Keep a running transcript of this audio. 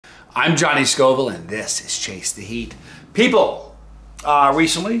I'm Johnny Scoville, and this is Chase the Heat. People,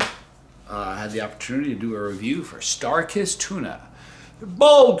 recently had the opportunity to do a review for Starkist Tuna.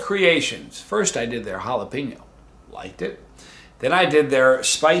 Bold creations. First, I did their jalapeno. Liked it. Then I did their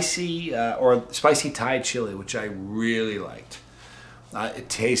spicy Thai chili, which I really liked. It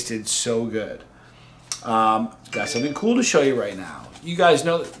tasted so good. Got something cool to show you right now. You guys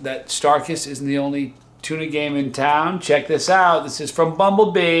know that Starkist isn't the only tuna game in town. Check this out. This is from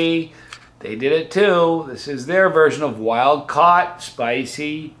Bumble Bee. They did it too. This is their version of wild caught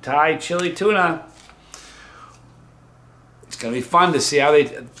spicy Thai chili tuna. It's gonna be fun to see how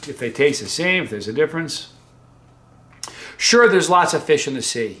if they taste the same, if there's a difference. Sure, there's lots of fish in the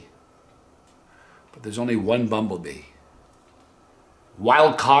sea, but there's only one bumblebee.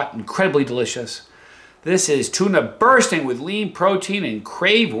 Wild caught, incredibly delicious. This is tuna bursting with lean protein and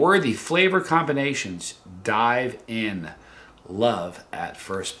crave-worthy flavor combinations. Dive in. Love at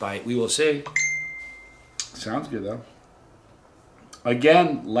first bite. We will see. Sounds good though.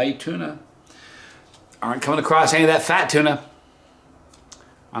 Again, light tuna. Aren't coming across any of that fat tuna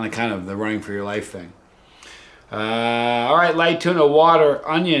on account of the running for your life thing. All right, light tuna, water,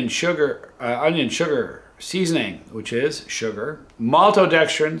 onion, sugar, seasoning, which is sugar,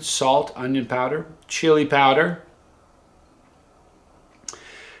 maltodextrin, salt, onion powder, chili powder,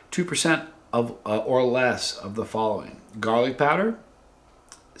 2% of or less of the following: garlic powder,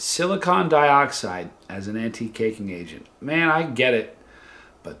 silicon dioxide as an anti-caking agent. Man, I get it,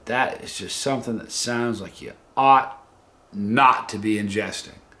 but that is just something that sounds like you ought not to be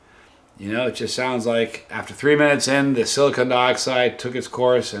ingesting. You know, it just sounds like after 3 minutes in, the silicon dioxide took its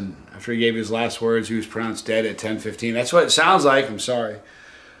course, and after he gave his last words, he was pronounced dead at 10:15. That's what it sounds like. I'm sorry.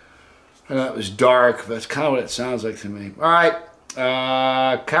 I know it was dark, but that's kind of what it sounds like to me. All right.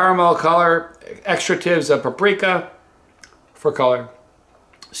 Caramel color, extractives of paprika for color,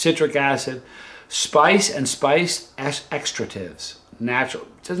 citric acid, spice and spice extractives, natural.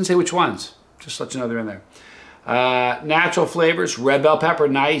 It doesn't say which ones, just let you know they're in there. Natural flavors, red bell pepper,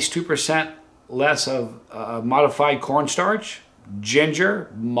 nice, 2% less of modified cornstarch,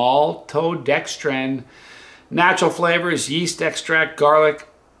 ginger, maltodextrin, natural flavors, yeast extract, garlic,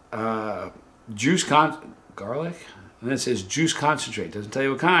 garlic? And it says juice concentrate. Doesn't tell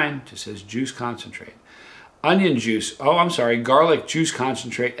you what kind, just says juice concentrate. Onion juice, garlic juice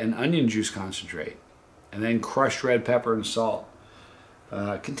concentrate and onion juice concentrate. And then crushed red pepper and salt.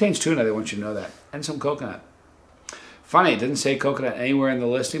 Contains tuna, they want you to know that. And some coconut. Funny, it didn't say coconut anywhere in the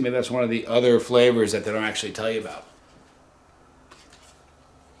listing. Maybe that's one of the other flavors that they don't actually tell you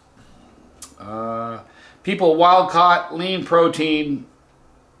about. People, wild caught, lean protein,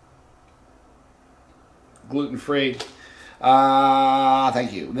 gluten-free.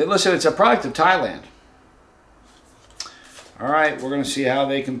 Thank you. Listen, it's a product of Thailand. All right, we're going to see how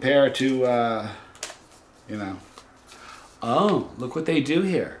they compare to, Oh, look what they do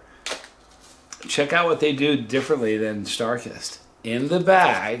here. Check out what they do differently than Starkist. In the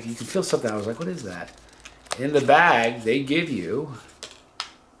bag, you can feel something. I was like, what is that? In the bag, they give you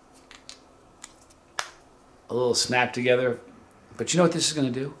a little snap together. But you know what this is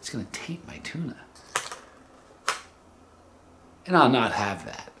going to do? It's going to taint my tuna. And I'll not have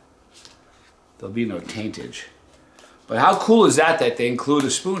that. There'll be no taintage. But how cool is that they include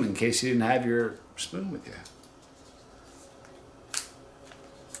a spoon in case you didn't have your spoon with you?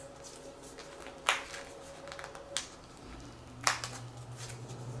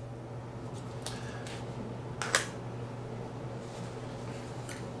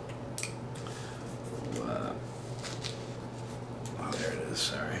 Oh, there it is,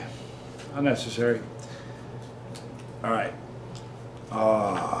 sorry. Unnecessary. All right.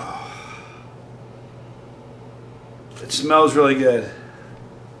 It smells really good.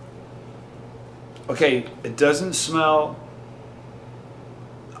 Okay, it doesn't smell.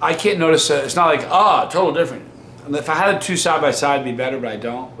 I can't notice that. It's not like, total different. And if I had it two side by side, it'd be better, but I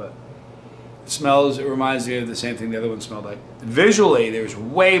don't. But it smells, it reminds me of the same thing the other one smelled like. Visually, there's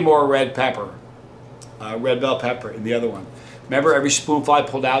way more red pepper, red bell pepper in the other one. Remember, every spoonful I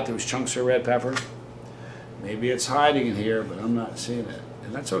pulled out, there was chunks of red pepper. Maybe it's hiding in here, but I'm not seeing it.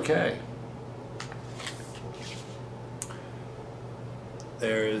 And that's okay.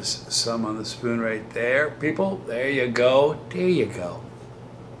 There's some on the spoon right there, people. There you go. There you go.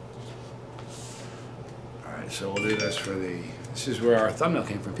 All right, so we'll do this for this is where our thumbnail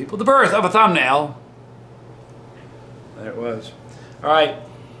came from, people. The birth of a thumbnail. There it was. All right,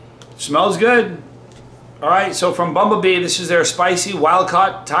 smells good. All right, so from Bumble Bee, this is their spicy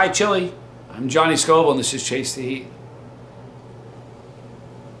wild-caught Thai chili. I'm Johnny Scoville, and this is Chase the Heat.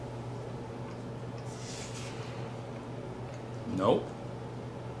 Nope.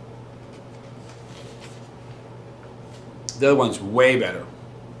 The other one's way better.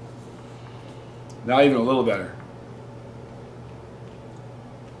 Not even a little better.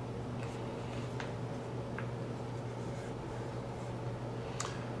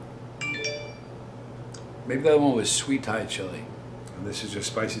 Maybe the other one was sweet Thai chili. And this is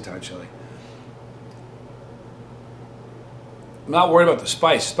just spicy Thai chili. I'm not worried about the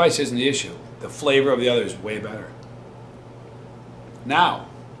spice. Spice isn't the issue. The flavor of the other is way better. Now,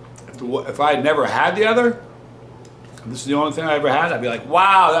 if I had never had the other, and this is the only thing I ever had, I'd be like,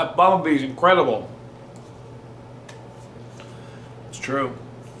 wow, that Bumble Bee is incredible. It's true.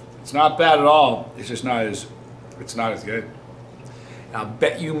 It's not bad at all. It's just not as, it's not as good. And I'll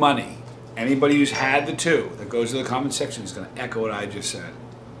bet you money, anybody who's had the two that goes to the comment section is going to echo what I just said.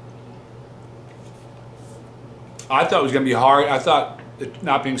 I thought it was going to be hard. I thought it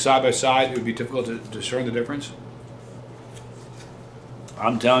not being side by side, it would be difficult to discern the difference.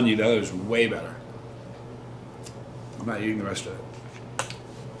 I'm telling you, the other is way better. I'm not eating the rest of it.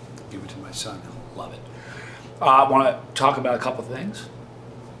 Give it to my son. He'll love it. I want to talk about a couple things.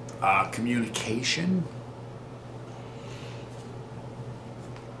 Communication.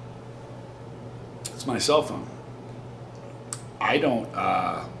 It's my cell phone. I don't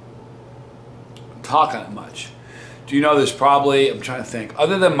talk on it much. Do you know there's probably, I'm trying to think,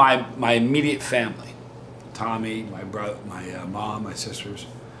 other than my immediate family, Tommy, my brother, my mom, my sisters,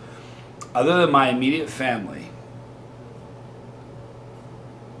 other than my immediate family,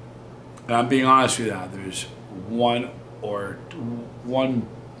 and I'm being honest with you now, there's one or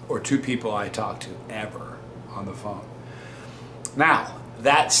two people I talk to ever on the phone. Now,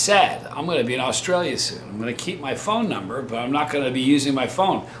 that said, I'm going to be in Australia soon. I'm going to keep my phone number, but I'm not going to be using my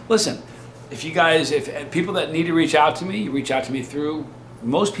phone. Listen, if you guys, if people that need to reach out to me, you reach out to me through,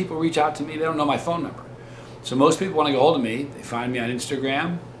 most people reach out to me, they don't know my phone number. So most people want to get hold of me, they find me on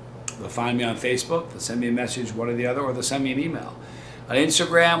Instagram, they'll find me on Facebook, they'll send me a message, one or the other, or they'll send me an email. On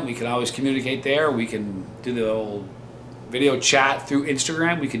Instagram, we can always communicate there. We can do the old video chat through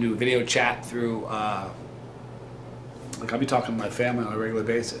Instagram. We can do a video chat through, like I'll be talking to my family on a regular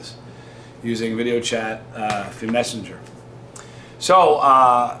basis, using video chat through Messenger. So,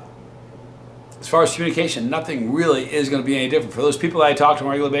 as far as communication, nothing really is going to be any different. For those people that I talk to on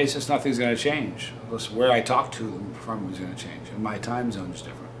a regular basis, nothing's going to change. Where I talk to them from is going to change, and my time zone is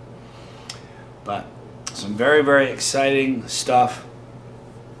different. But some very, very exciting stuff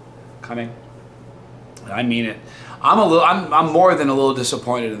coming. I mean it. I'm more than a little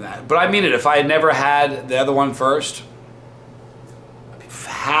disappointed in that, but I mean it. If I had never had the other one first, I'd be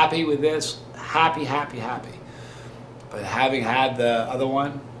happy with this. Happy, happy, happy. But having had the other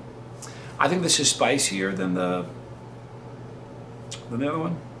one, I think this is spicier than the other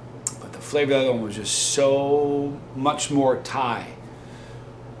one, but the flavor of the other one was just so much more Thai.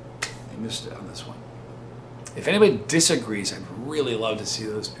 I missed it on this one. If anybody disagrees, I'd really love to see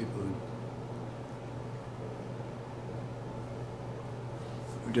those people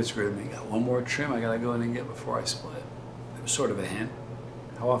who disagree with me. Got one more trim I gotta go in and get before I split. It was sort of a hint.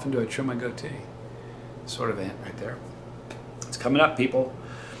 How often do I trim my goatee? Sort of a hint right there. It's coming up, people.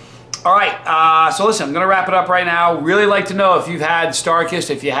 All right, so listen, I'm going to wrap it up right now. Really like to know if you've had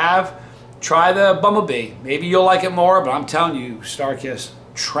Starkist. If you have, try the Bumble Bee. Maybe you'll like it more, but I'm telling you, Starkist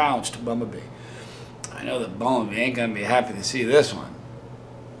trounced Bumble Bee. I know that Bumble Bee ain't going to be happy to see this one.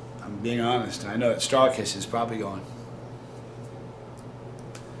 I'm being honest. I know that Starkist is probably going.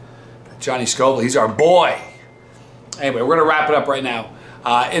 Johnny Scoville, he's our boy. Anyway, we're going to wrap it up right now.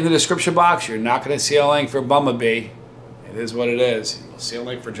 In the description box, you're not going to see a link for Bumble Bee. It is what it is. You'll see a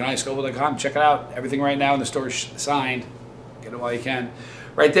link for JohnnyScoville.com. Check it out. Everything right now in the store is signed. Get it while you can.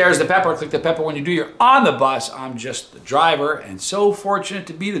 Right there is the pepper. Click the pepper when you do. You're on the bus. I'm just the driver, and so fortunate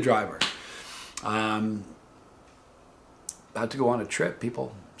to be the driver. About to go on a trip,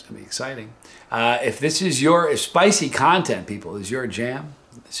 people. It's going to be exciting. If this is if spicy content, people, is your jam,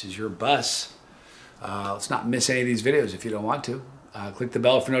 this is your bus, let's not miss any of these videos if you don't want to. Click the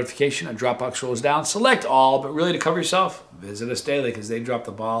bell for notification. A Dropbox rolls down. Select all, but really to cover yourself, visit us daily because they drop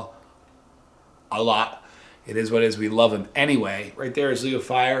the ball a lot. It is what it is. We love them anyway. Right there is Leo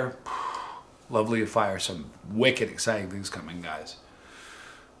Fire. Love Leo Fire. Some wicked exciting things coming, guys.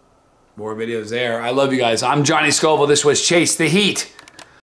 More videos there. I love you guys. I'm Johnny Scoville. This was Chase the Heat.